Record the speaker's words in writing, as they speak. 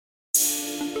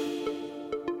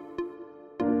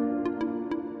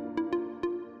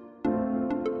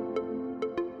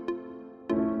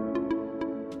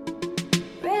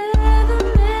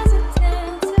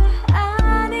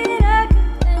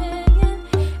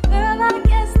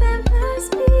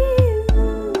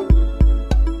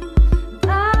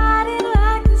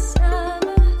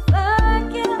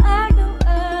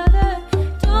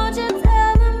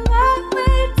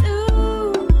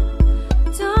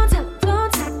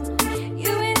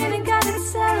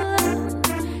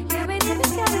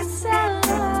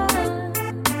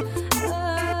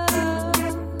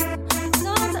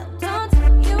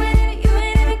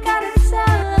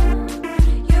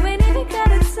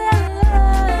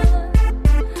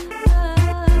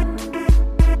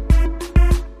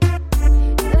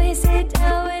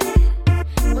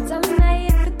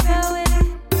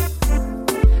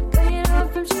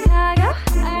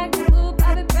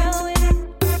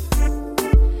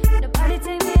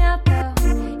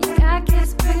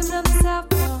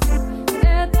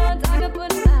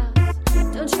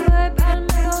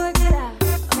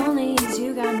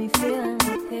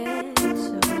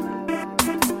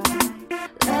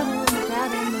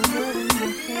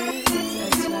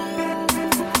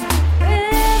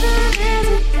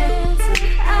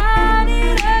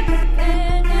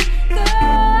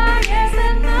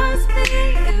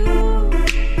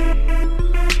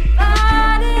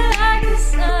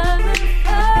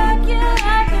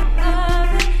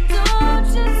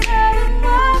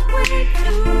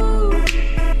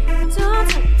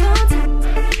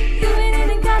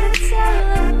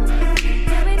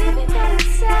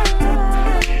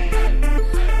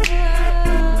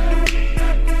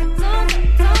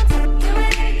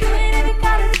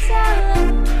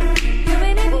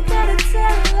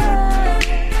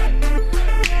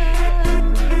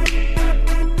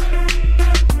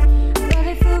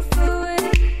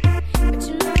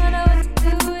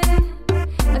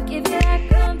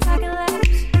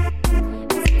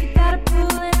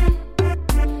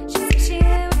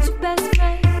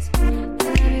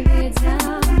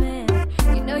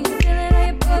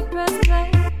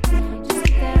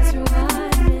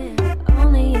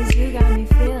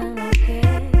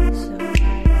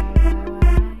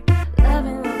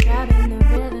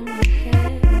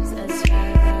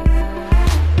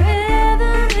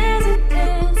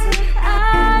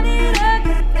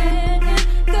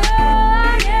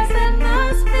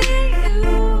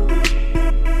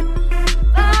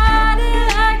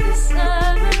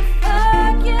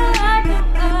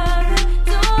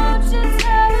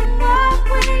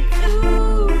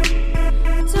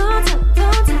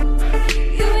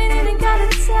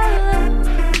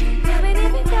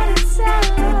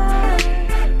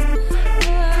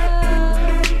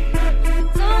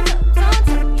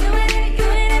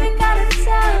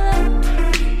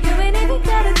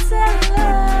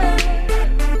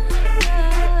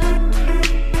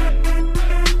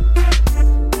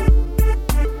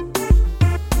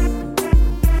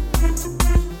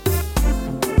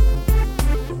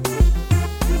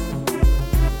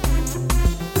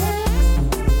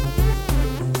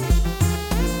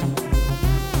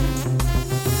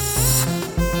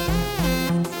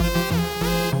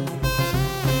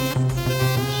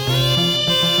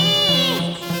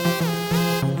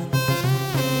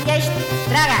Cash,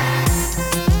 traga.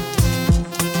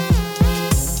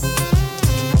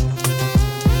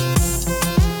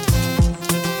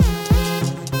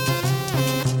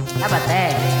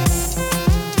 Tápate.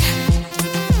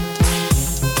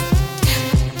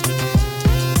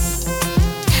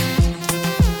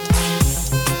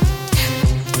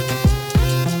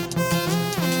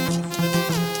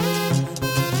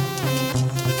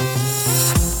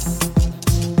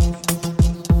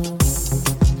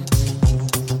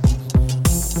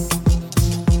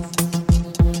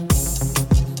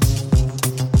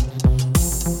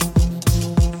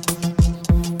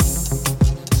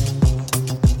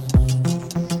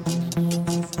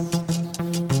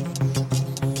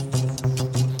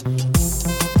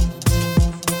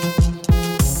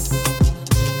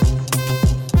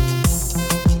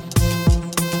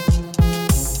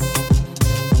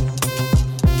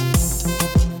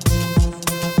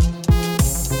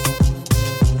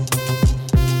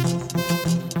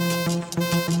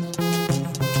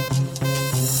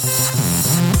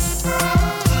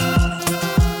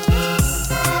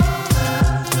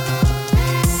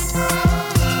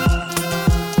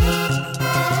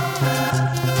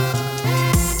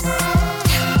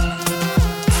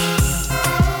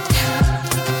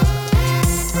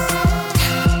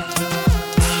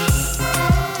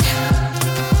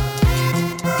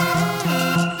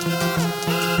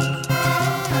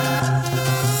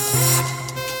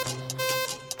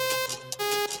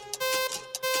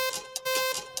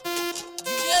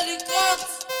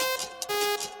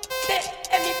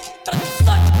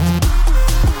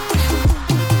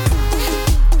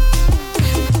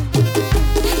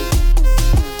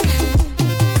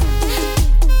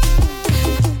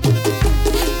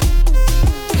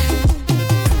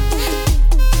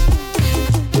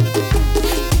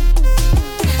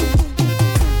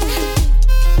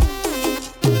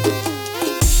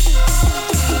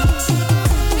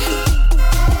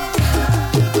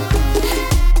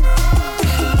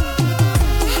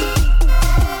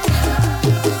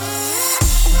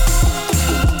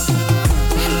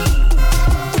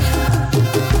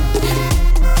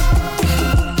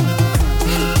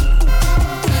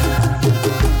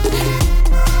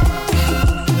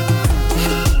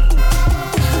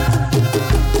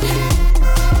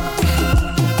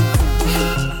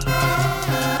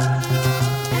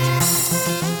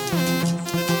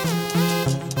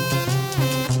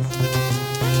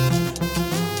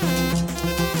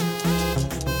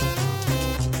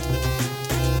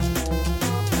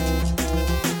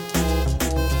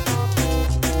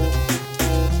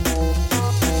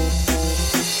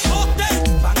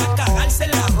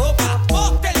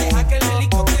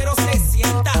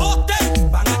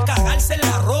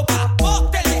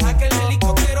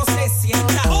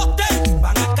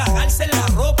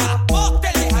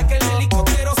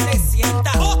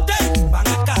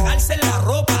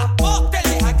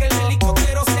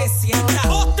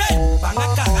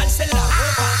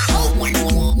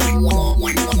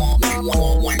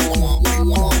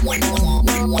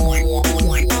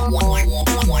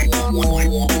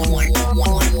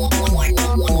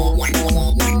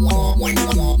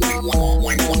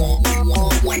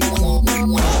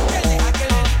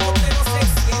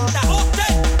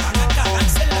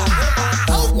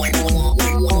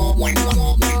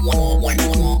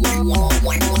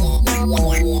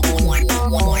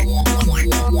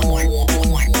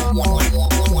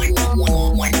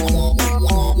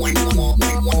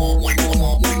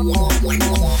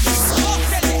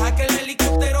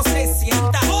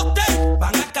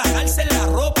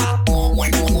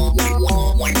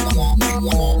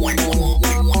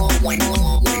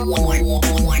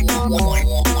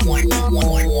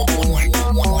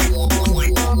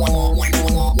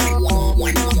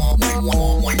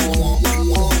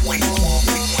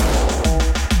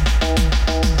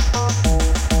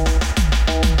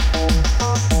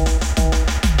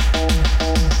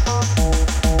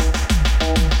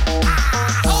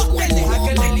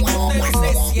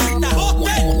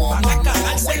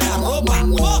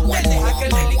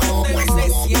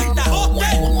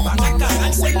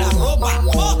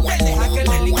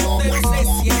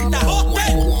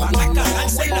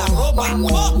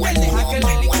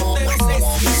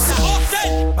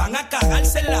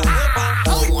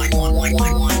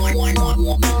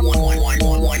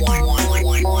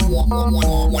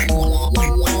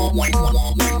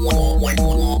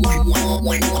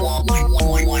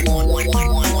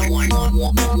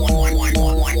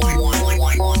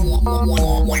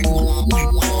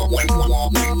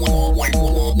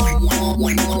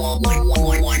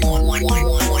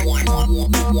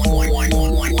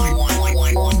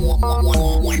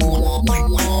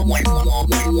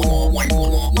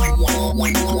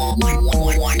 When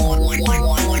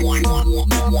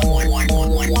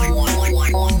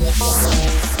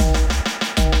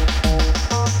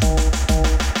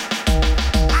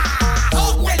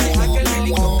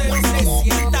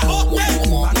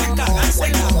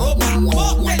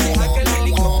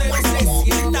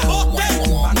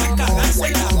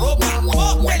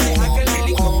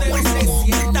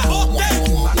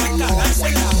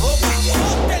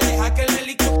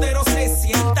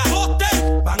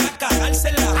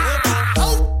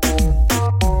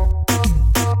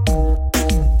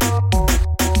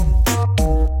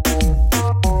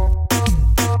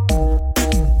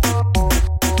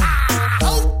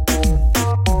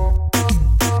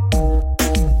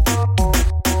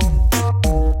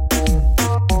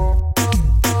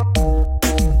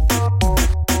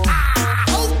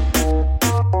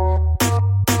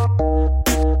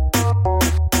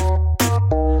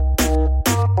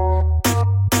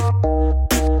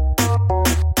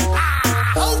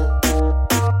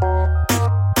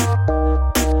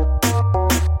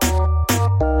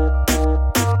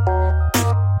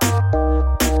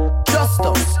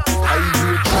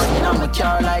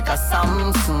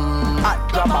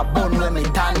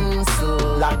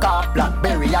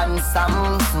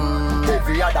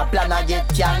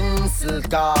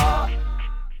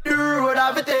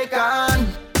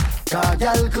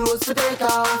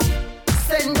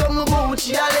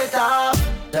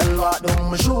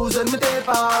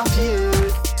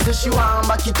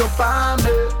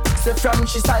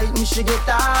She sight me, she get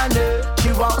on her.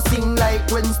 She won't sing like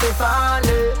Gwen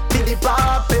Stefani. Diddy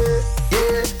Poppy,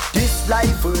 yeah. This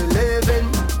life we're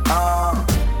living,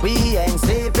 we ain't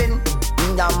sleeping. Me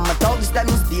and my dogs, them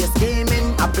stay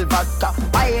scheming. Apple vodka,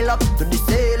 pile up to the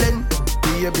ceiling.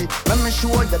 Baby, let me show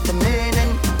that the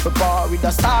meaning. Before with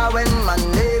the star when man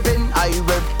living. I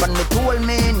rep and they told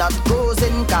me not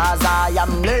closing, cause I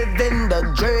am living the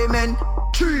dreaming.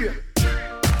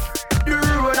 The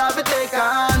road I've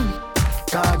taken.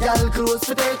 Car girl clothes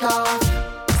to take off.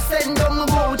 Send down my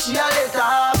Gucci a let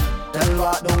off. Tell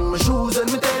walk down my shoes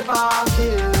and me take off,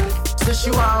 yeah. So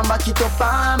she want back it up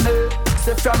on me.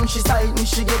 Say from she side me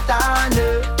she get on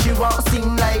her. She want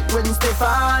sing like Gwen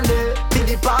Stefani.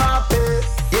 Diddy Poppy,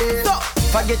 yeah. So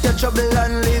forget your trouble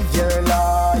and live your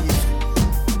life.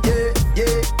 Yeah,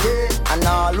 yeah, yeah. And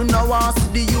all who know want see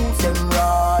the youth them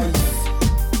rise.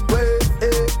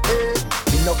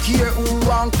 No care who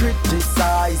want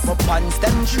criticize. My pants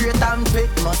them straight and fit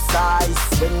my size.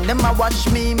 When them a watch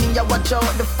me a watch out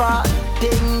the fat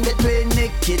thing between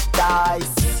naked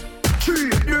eyes.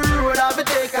 The road I've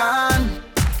taken.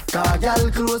 Car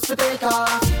girl clothes to take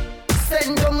off.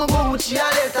 Send down my Gucci a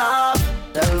let off.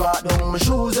 Tell walk down my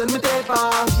shoes and me take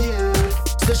off, yeah.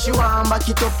 So she want back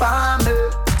it up on me.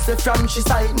 Say from she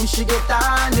sight me she get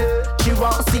on her. She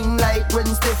want sing like Gwen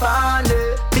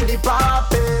Stefani. Diddy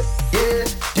Poppy, yeah.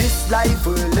 This life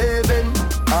we're living,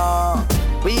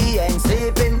 we ain't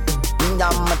sleeping. Me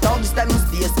and my dogs them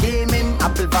stay scheming.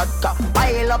 Apple vodka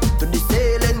pile up to the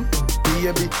ceiling.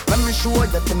 Baby, let me show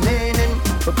that the meaning.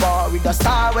 Before with the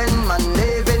star when man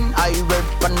living. I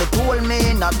rep and they told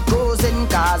me not closing,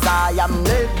 cause I am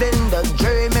living the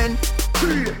dreaming.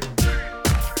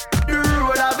 The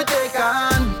road I've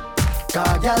taken.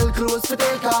 Car girl clothes to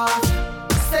take off.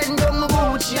 Send down my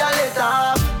Gucci a let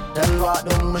off. Tell walk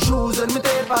down my shoes and me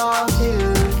take off,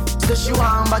 yeah. So she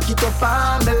want back it up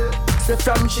on me. Say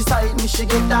from she side me she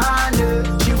get on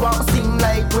her. She want sing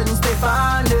like Gwen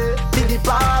Stefani. Diddy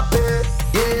Poppy,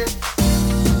 yeah.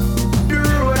 The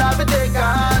road I've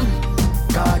taken.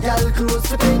 Car girl clothes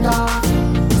to take off.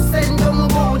 Send down my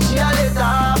Gucci a let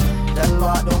off. Tell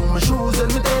walk down my shoes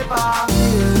and me take off,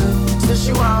 yeah. So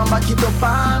she want back it up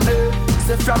on me.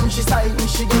 Say from she side me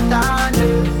she get on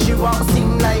her. She want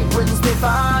sing like Gwen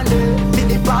Stefani.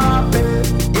 Diddy Poppy,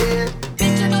 yeah.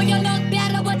 Bitch, you know you look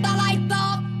better with the lights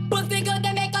off. Pussy good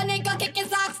to make a nigga kick his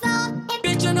socks off.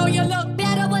 Bitch, you know you look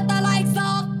better with the lights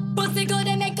off. Pussy good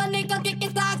to make a nigga kick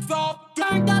his socks off.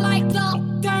 Turn the lights off,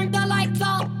 turn the lights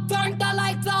off, turn the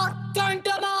lights off, turn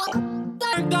them off.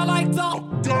 Turn the lights off,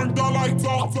 turn the lights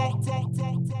off.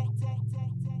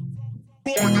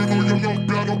 Boy, you know you look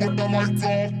better with the lights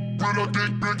off. With a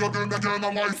dick bigger than the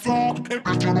dynamite off.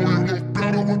 Bitch, you know you look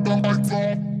better with the lights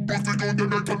off. Pussy good to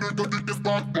make a nigga kick his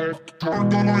back off. Turn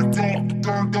the lights off,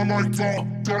 turn the lights off,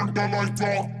 turn the lights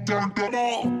off, turn them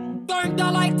off. Turn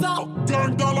the lights off,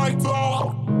 Turn the lights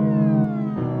off.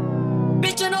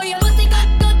 bitch, you know you pussy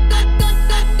good, good, good, good,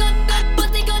 good, good, good,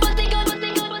 pussy good, pussy good,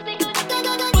 pussy good, pussy good, pussy good,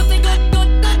 good, good, good, good, good,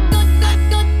 good, pussy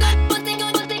good, pussy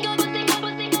good, pussy good,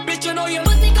 pussy good, bitch, you know you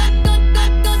pussy good, good,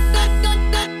 good, good, good, good,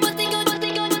 good, pussy good, pussy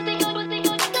good, pussy good, pussy good, pussy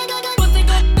good, good, good, good,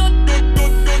 good, good, good,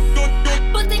 good,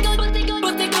 pussy good, pussy good,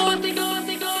 pussy good.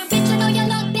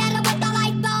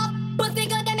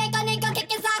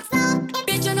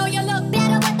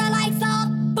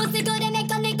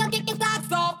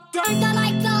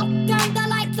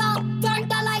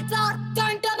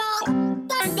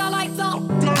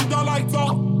 turn the lights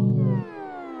off.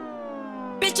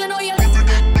 Bitch, you know you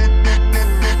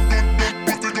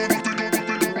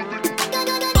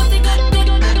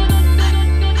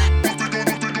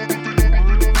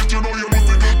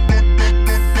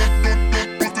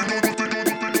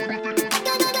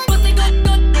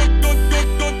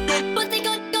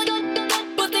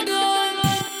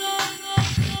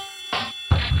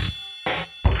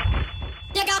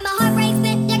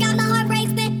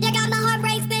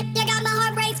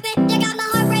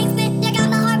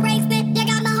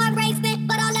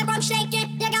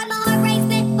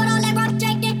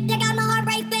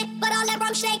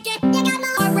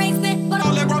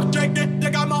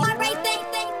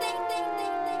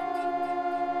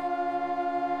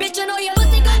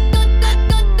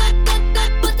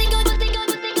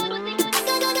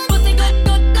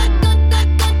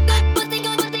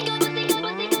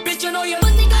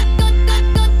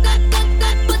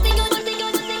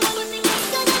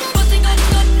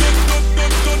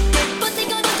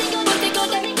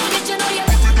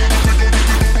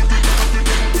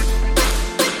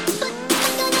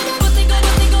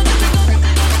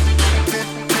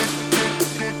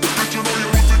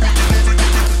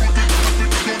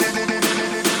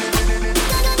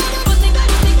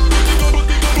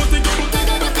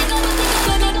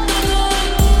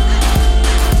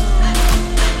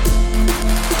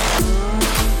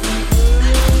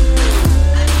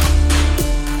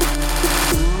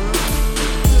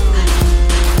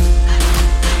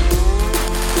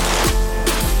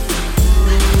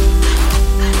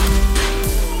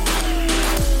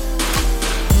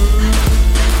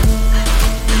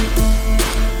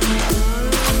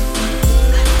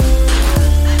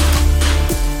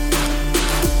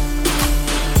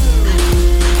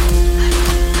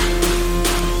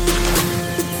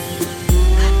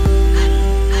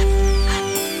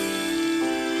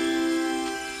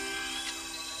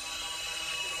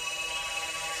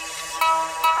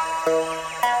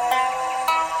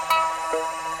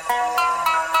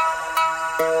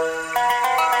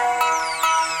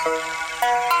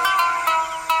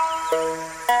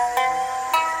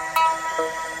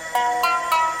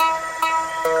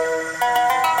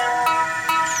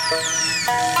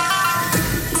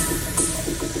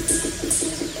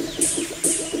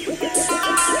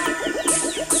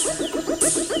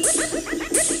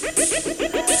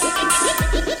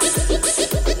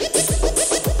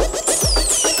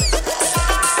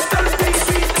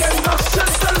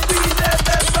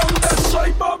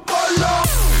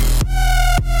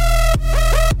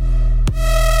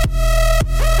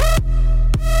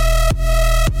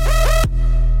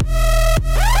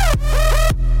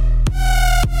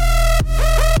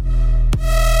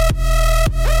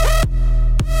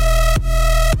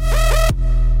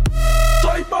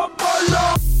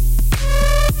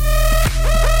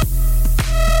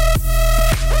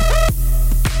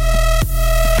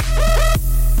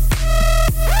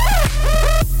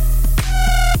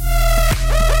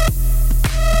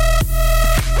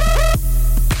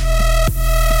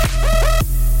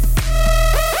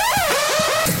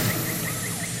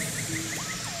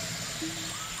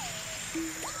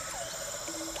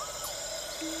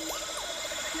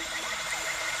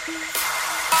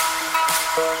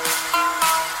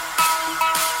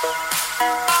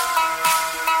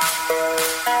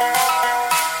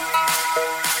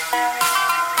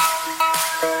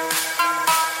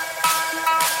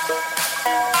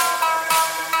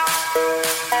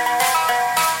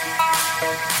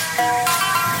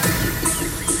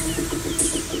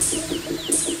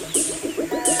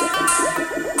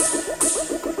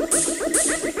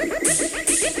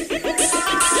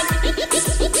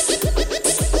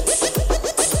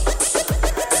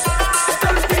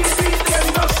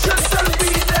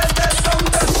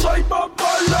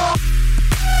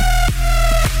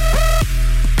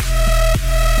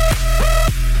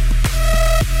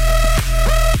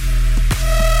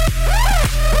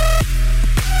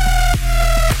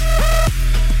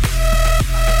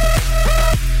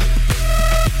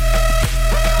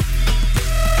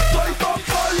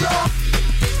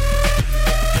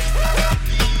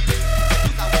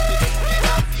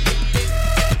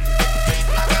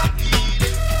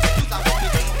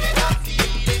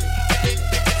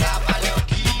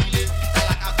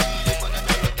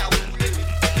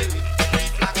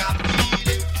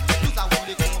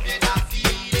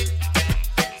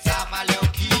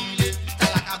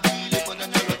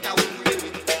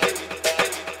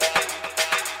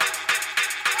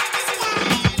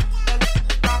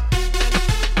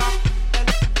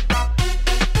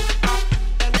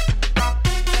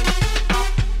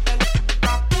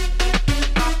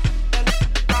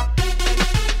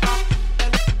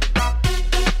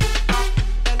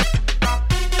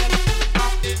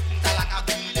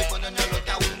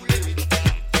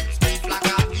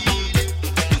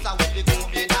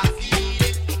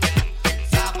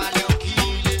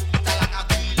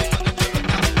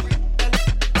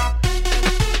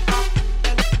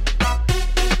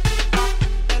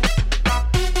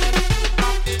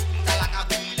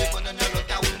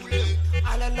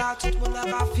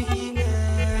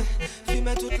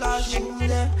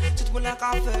na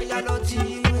café e a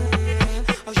lotime.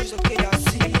 A justa que é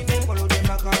assim, falou de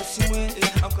na calcime.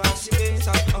 Encore cime,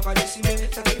 ça, encore décimé.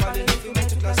 Ça fait pas de filmer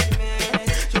toute la semaine.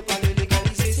 Je veux pas le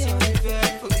légaliser si on est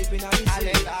fait. Faut dépénaliser.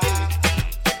 Allez là.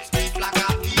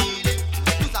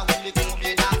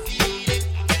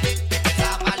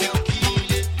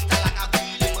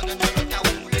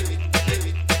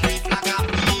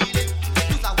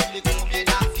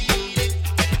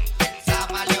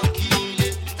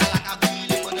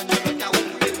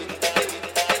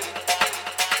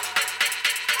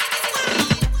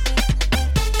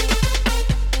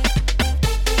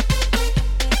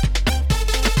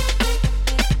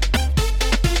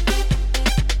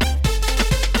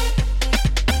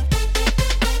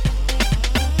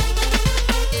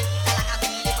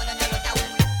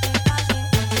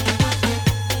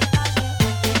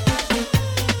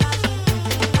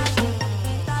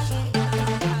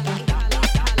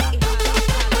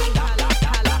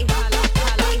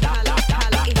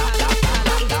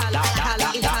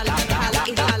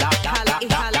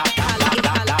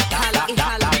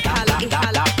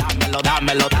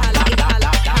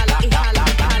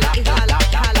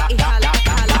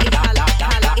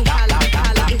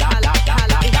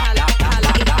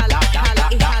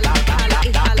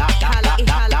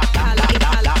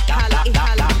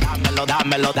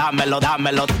 Dámelo,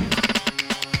 dámelo.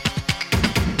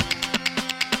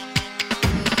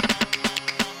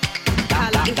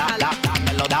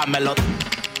 Dámelo, dámelo.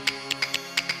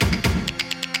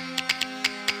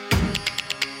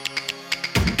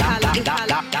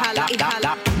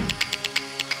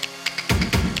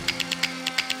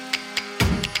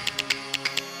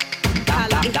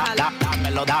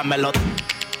 Dámelo, dámelo.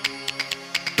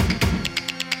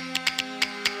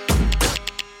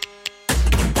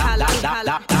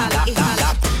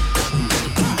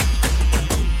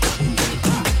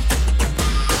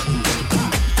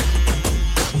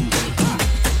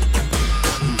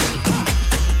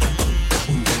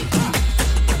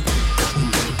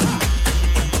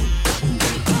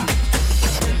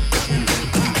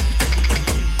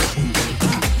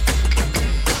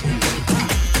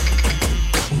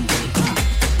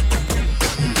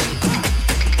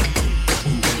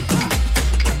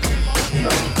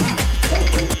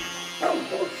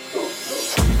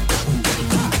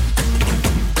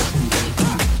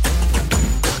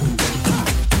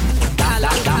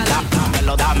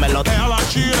 Ela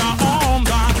tira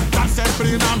onda, tá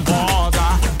sempre na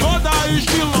moda, toda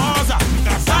estilosa,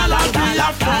 essa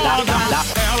novinha foda.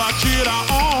 Ela tira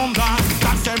onda,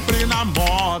 tá sempre na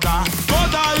moda,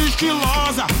 toda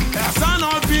estilosa, essa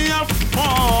novinha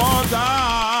foda.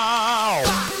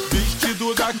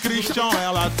 Vestido da Christian,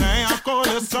 ela tem a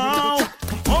coleção,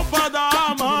 roupa da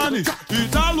Armani e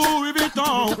da Louis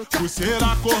Vuitton,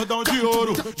 pulseira, cordão de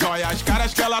ouro, joias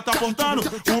caras que ela tá portando,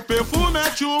 o perfume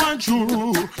é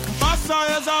Chuanchu.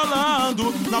 Passa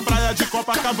exalando na praia de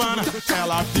Copacabana,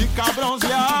 ela fica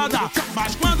bronzeada,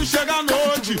 mas quando chega a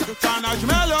noite, tá nas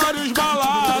melhores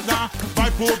baladas.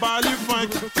 Vai pro baile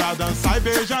funk pra dançar e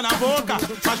beijar na boca,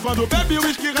 mas quando bebe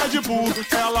whisky Red Bull,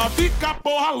 ela fica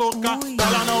porra louca.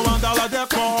 Ela não anda, ela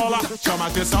decola, chama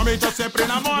atenção, mas tá sempre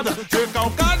na moda,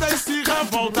 recalcada e se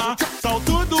revolta. São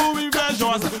tudo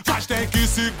invejosa, mas tem que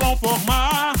se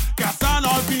conformar, que essa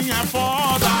novinha é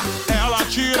foda. Ela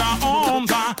tira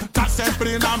onda, tá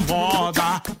sempre na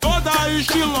moda, toda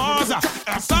estilosa,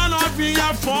 essa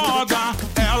novinha é foda.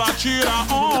 Ela tira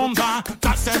onda,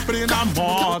 tá sempre na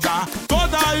moda,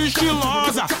 toda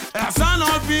estilosa, essa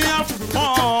novinha é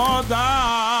foda.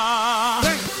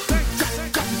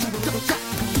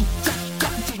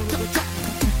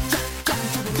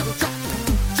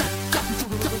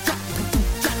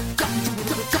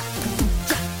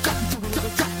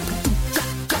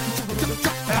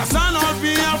 Essa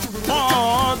novinha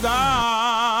foda.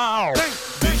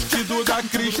 Vestido da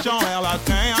Christian, ela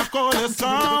tem a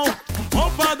coleção,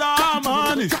 roupa da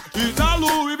Armani e da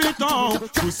Louis Vuitton,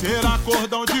 pulseira,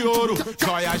 cordão de ouro,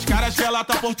 joias caras que ela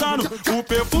tá portando, o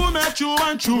perfume é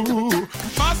Chuanchu.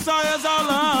 Passa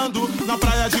exalando na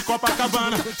praia de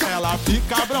Copacabana, ela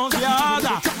fica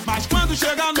bronzeada, mas quando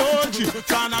chega a noite,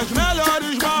 tá nas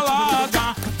melhores baladas.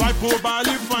 Vai pro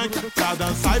baile funk pra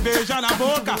dançar e beijar na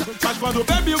boca, mas quando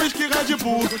bebe whisky Red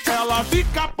Bull, ela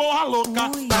fica porra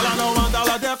louca. Ela não anda,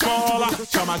 ela decola,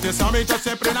 chama atenção, mas tá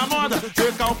sempre na moda,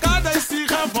 recalcada e se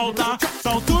revolta.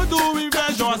 São tudo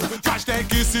invejosa, mas tem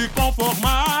que se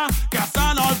conformar, que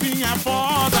essa novinha é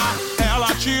foda.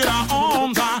 Ela tira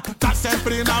onda, tá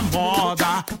sempre na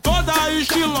moda, toda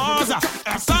estilosa,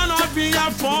 essa novinha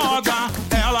é foda.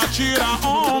 Ela tira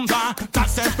onda, tá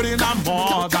sempre na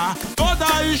moda,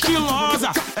 toda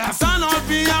estilosa, essa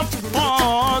novinha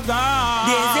foda.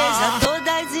 Deseja a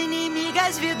todas as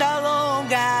inimigas vida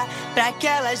longa, pra que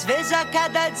elas vejam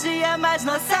cada dia mais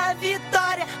nossa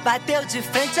vitória. Bateu de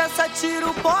frente, é só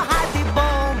tiro, porrada e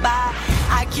bomba.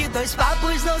 Aqui dois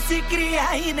papos não se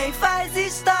cria e nem faz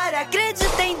história.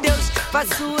 Acredita em Deus,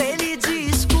 faço ele de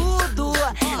escudo.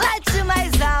 Late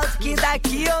mais alto que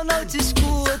daqui eu não te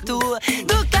escuto.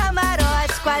 Do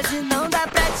camarote quase não dá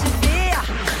pra te ver.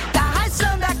 Tá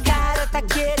rachando a cara, tá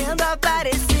querendo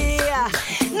aparecer.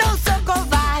 Não sou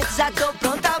covarde, já tô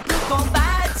pronta pro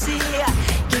combate.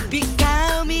 Que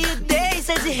calme,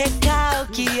 deixa de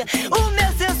recalque. O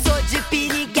meu sensor de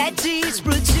piriguete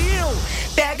explodiu.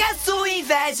 Pega a sua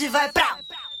inveja e vai pra...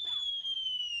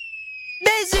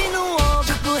 Beijo no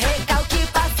ombro pro recalque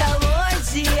passa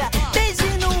longe. Beijo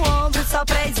no ombro só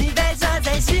pras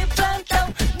invejosas de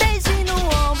plantão. Beijo no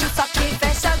ombro só quem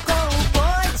fecha com o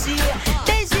bonde.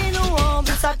 Beijo no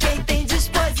ombro só quem tem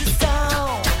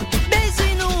disposição.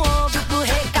 Beijo no ombro pro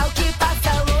recalque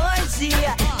passa longe.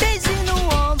 Beijo no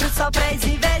ombro só pras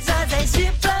invejosas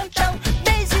de plantão.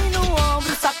 Beijo no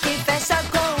ombro só quem fecha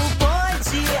com o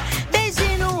bonde.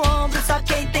 Beijo no ombro só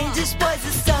quem tem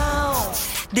disposição.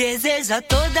 Deseja a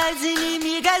todas as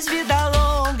inimigas vida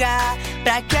longa,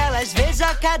 pra que elas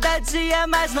vejam cada dia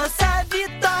mais nossa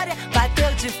vitória.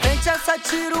 Bateu de frente, é só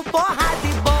tiro, porrada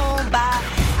e bomba.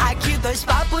 Aqui dois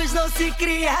papos não se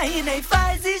cria e nem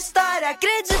faz história.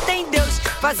 Acredita em Deus,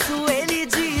 faço ele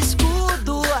de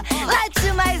escudo.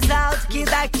 Late mais alto que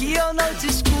daqui eu não te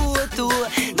escuto.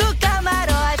 Do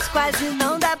camarote quase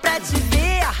não dá pra te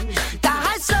ver. Tá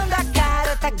rachando a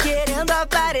cara, tá querendo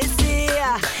aparecer.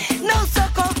 Não sou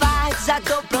covarde, já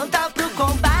tô pronta pro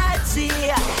combate.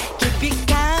 Que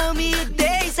calme,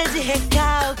 deixa de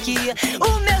recalque.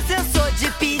 O meu sensor de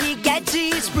piriguete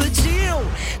explodiu.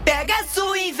 Pega a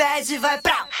sua inveja e vai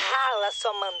pra... Rala,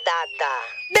 sua mandada.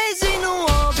 Beijo no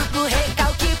ombro pro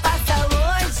recalque passa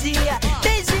longe.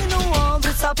 Beijo no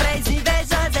ombro só pras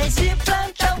invejosas de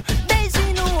plantão.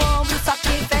 Beijo no ombro só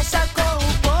quem fecha com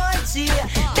o bonde.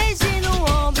 Beijo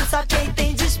no ombro só quem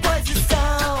tem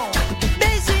disposição.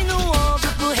 Beijo no ombro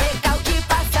pro recalque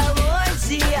passa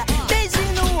longe. Beijo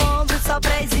no ombro só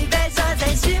pras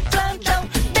invejosas de plantão.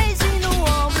 Beijo no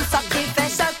ombro só quem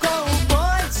fecha com o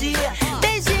bonde.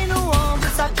 Beijo no ombro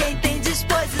só quem tem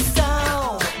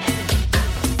disposição.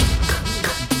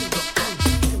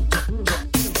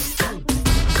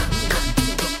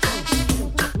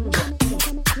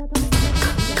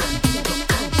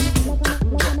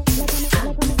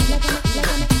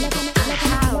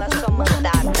 Rala, sua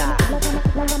mandada.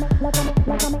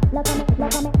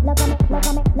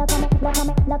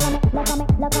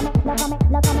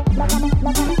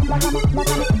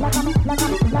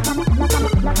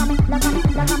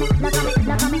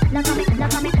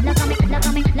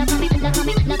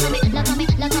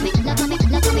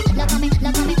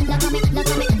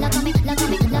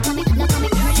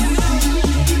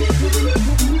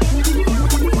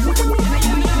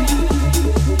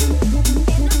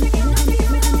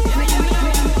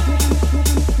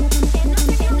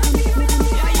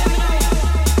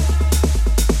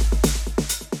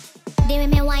 Give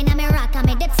me wine and me rock and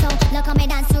me dip so. Look how me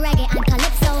dance to reggae and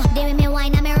calypso. Give me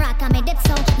wine and me rock and me dip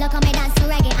so. Look how me dance to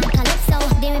reggae and calypso.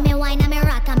 Give me wine and me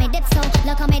rock and me dip so.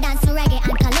 Look how me dance to reggae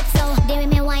and calypso. Give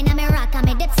me wine and me rock and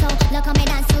me dip so. Look how me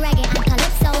dance to reggae and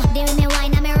calypso. Give me wine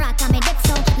and me rock and me dip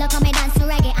so. Look how me dance to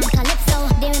reggae and calypso.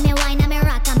 Give me wine and me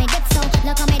rock and me dip so.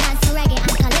 Look how me dance to reggae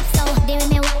and calypso. Give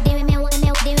me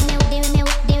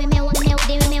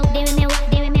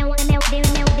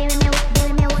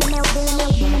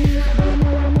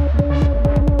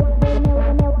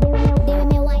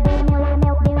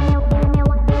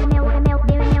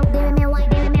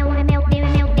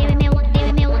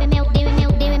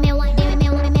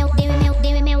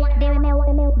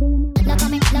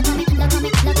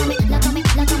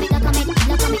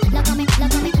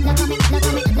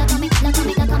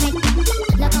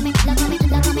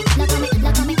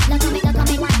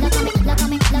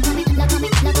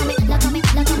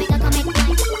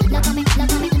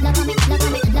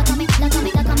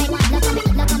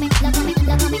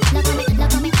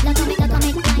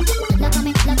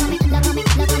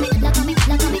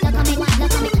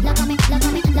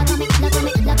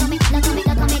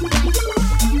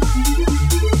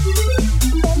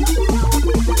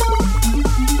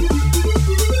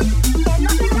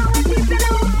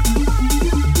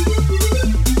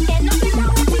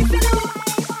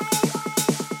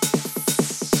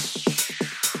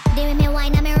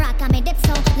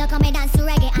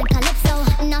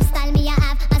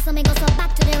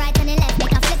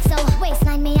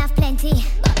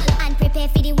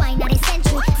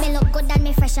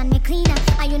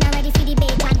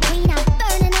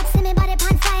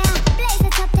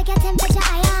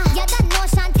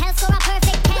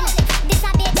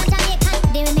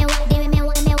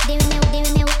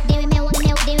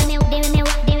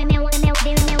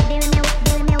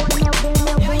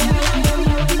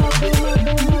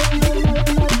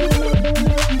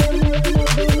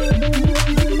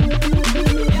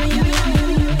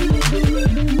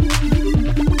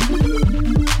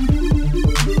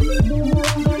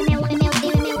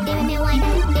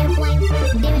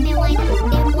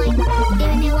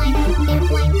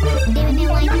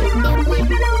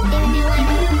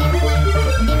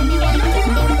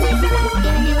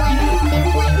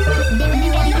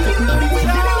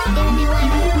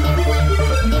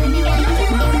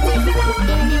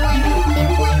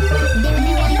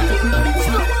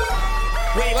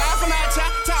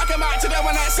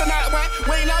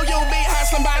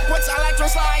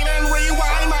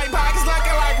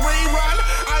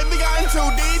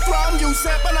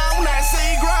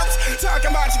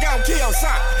real,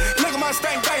 son. Nigga must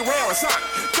think they real, son.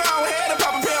 Go ahead and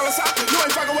pop a pill, son. You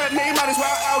ain't fucking with me, might as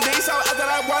well OD. So after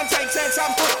that one, take 10,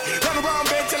 I'm free. Run around,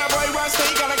 bitch, and that boy rusty.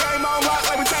 Got a game on lock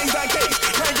like we changed that keys.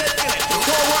 Can't get in it.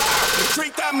 Pour one out.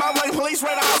 Treat that mouth like police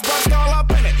raid the house, bust all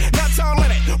up in it. Nuts all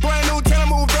in it. Brand new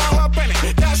tenant moved all up in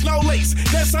it. That's no lease.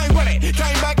 This ain't with it.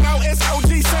 Came back now, it's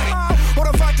OG City. Who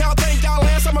the fuck y'all think y'all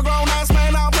is? I'm a grown ass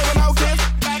man, I don't play with no kids.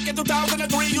 Back in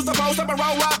 2003, used to post up a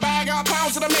roll up bag, got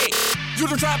pounds to the meat. You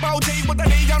the trap OG with the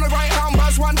knee on the right home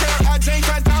bus, one pair of jeans,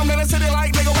 right down in the city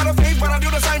like nigga with a feet, but I do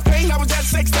the same thing, I was just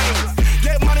 16.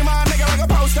 Get money, my nigga, like a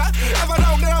poster. If I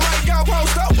don't, then I might go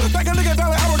post up. Back a nigga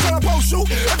down, I was trying to post you.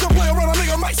 If you play around, a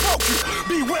nigga might smoke you.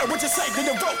 Beware what you say to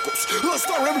your vocals. Little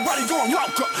story, everybody going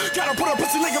local. Gotta put a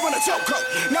pussy nigga in a chokehold.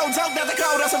 No joke, that's the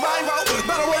code, that's survival.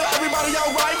 Better way everybody your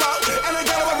rival. And they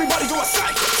gotta everybody go a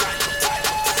cycle.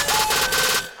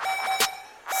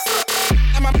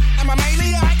 I'm a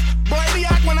maniac,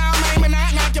 brainiac when I'm aiming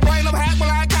at. Knock your brain up hack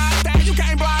when I got that. You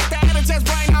can't block that, it's just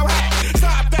brain no hack.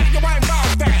 Stop that, you ain't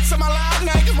about that. So my loud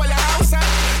niggas where your house at.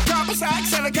 Couple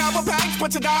sacks and a couple packs.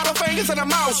 Put your dollar fingers in a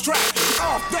mouse trap.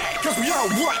 Off that, cause we on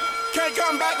what? Can't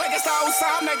come back like it's old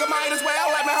time. Nigga might as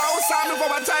well let me hold some before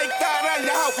I take that and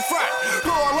you hope for frat.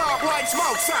 Blow up like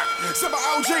smoke, son. Sip a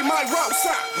OG, my road,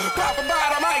 son. Pop a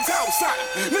bottom, I ain't toast, son.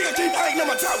 Nigga keep hating on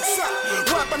my toes, son.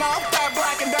 Whipping off that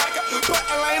black and darker. Put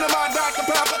a lane in my Dr.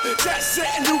 Pepper. Just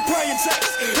sitting, you playing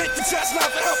chess. Hit the chest,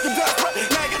 not to help the desperate.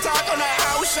 Nigga talk on that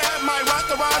house shit. Might rock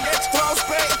around, get close,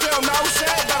 big. Feel no shit,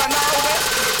 better know this.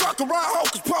 Fuck around,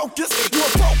 hocus pocus. You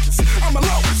a focus, I'm a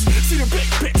locust. See the big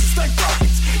bitches, stay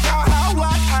focused. Y'all how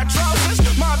like atrocious.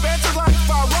 My bench is like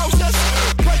ferocious.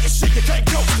 Play your shit, you can't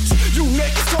ghost us. You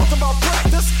niggas talk about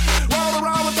practice. Roll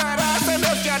around with that ass, and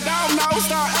if you don't know,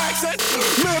 start accent.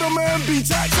 Middleman B.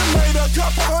 Jackson made a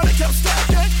couple hundred, kept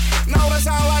stacking. Know that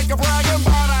sound like a bragging,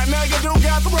 but that nigga do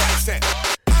got the accent.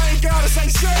 I ain't gotta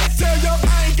say shit, tell you.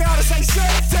 I ain't gotta say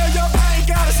shit, tell you. I ain't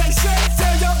gotta say shit,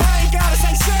 tell you. I ain't gotta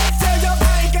say shit, tell you.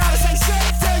 I ain't gotta say shit,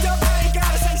 tell you. I ain't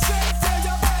gotta say shit, tell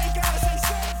you. I ain't gotta say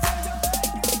shit, tell you.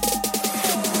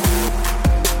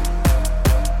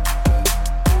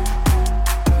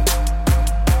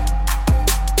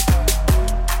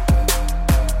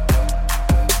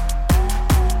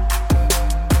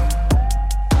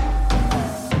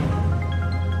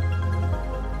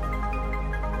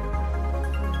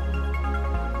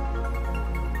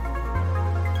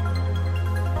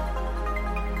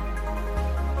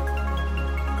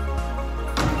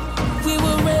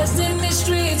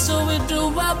 So we do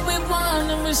what we want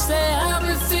and we say how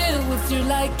we feel, if you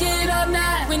like it or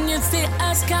not. When you see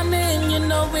us coming, you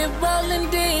know we're rolling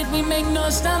deep. We make no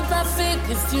stop profit,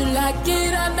 if you like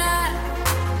it or not.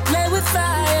 Play with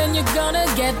fire and you're gonna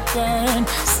get burned.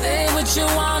 Say what you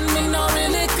want, me no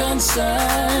really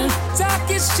concerned. Talk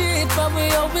is cheap, but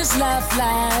we always laugh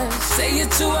live. Say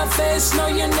it to our face, no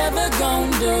you're never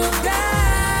gonna do that.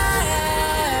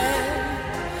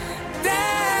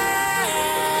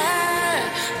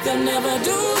 They'll never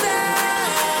do that.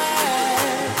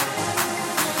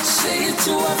 Say it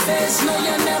to our face, no,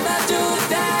 you'll never do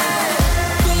that.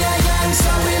 We are young,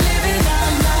 so we living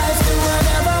our life. Do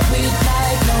whatever we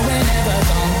like, no, we're never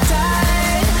gonna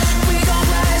die. We gon'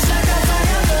 rise like a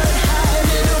fire, burn high.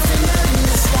 Middle finger in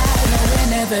the sky, no, we're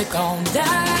never gonna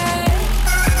die.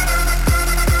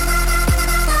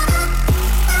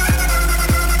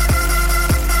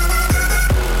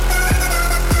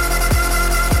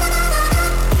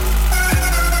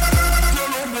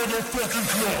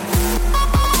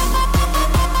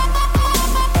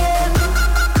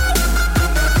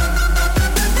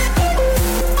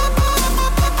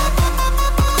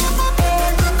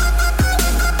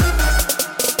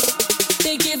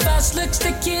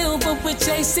 We're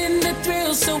chasing the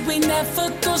thrill, so we never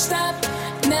gon' stop,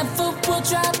 never will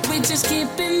drop. We just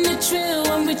keeping the thrill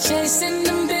when we're chasing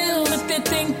them bills. But they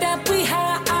think that we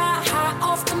high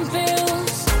off them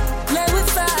pills. Play with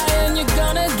fire and you're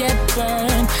gonna get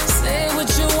burned. Say what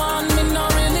you want, me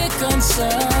not really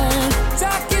concerned.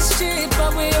 Talk is cheap,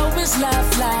 but we always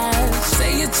laugh live.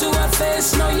 Say it to our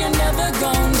face, no, you're never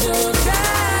gonna do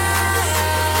that.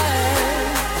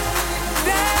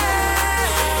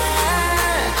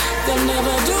 They'll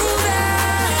never do that.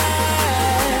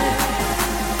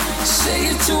 Say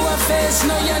it to our face,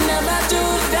 no, you're never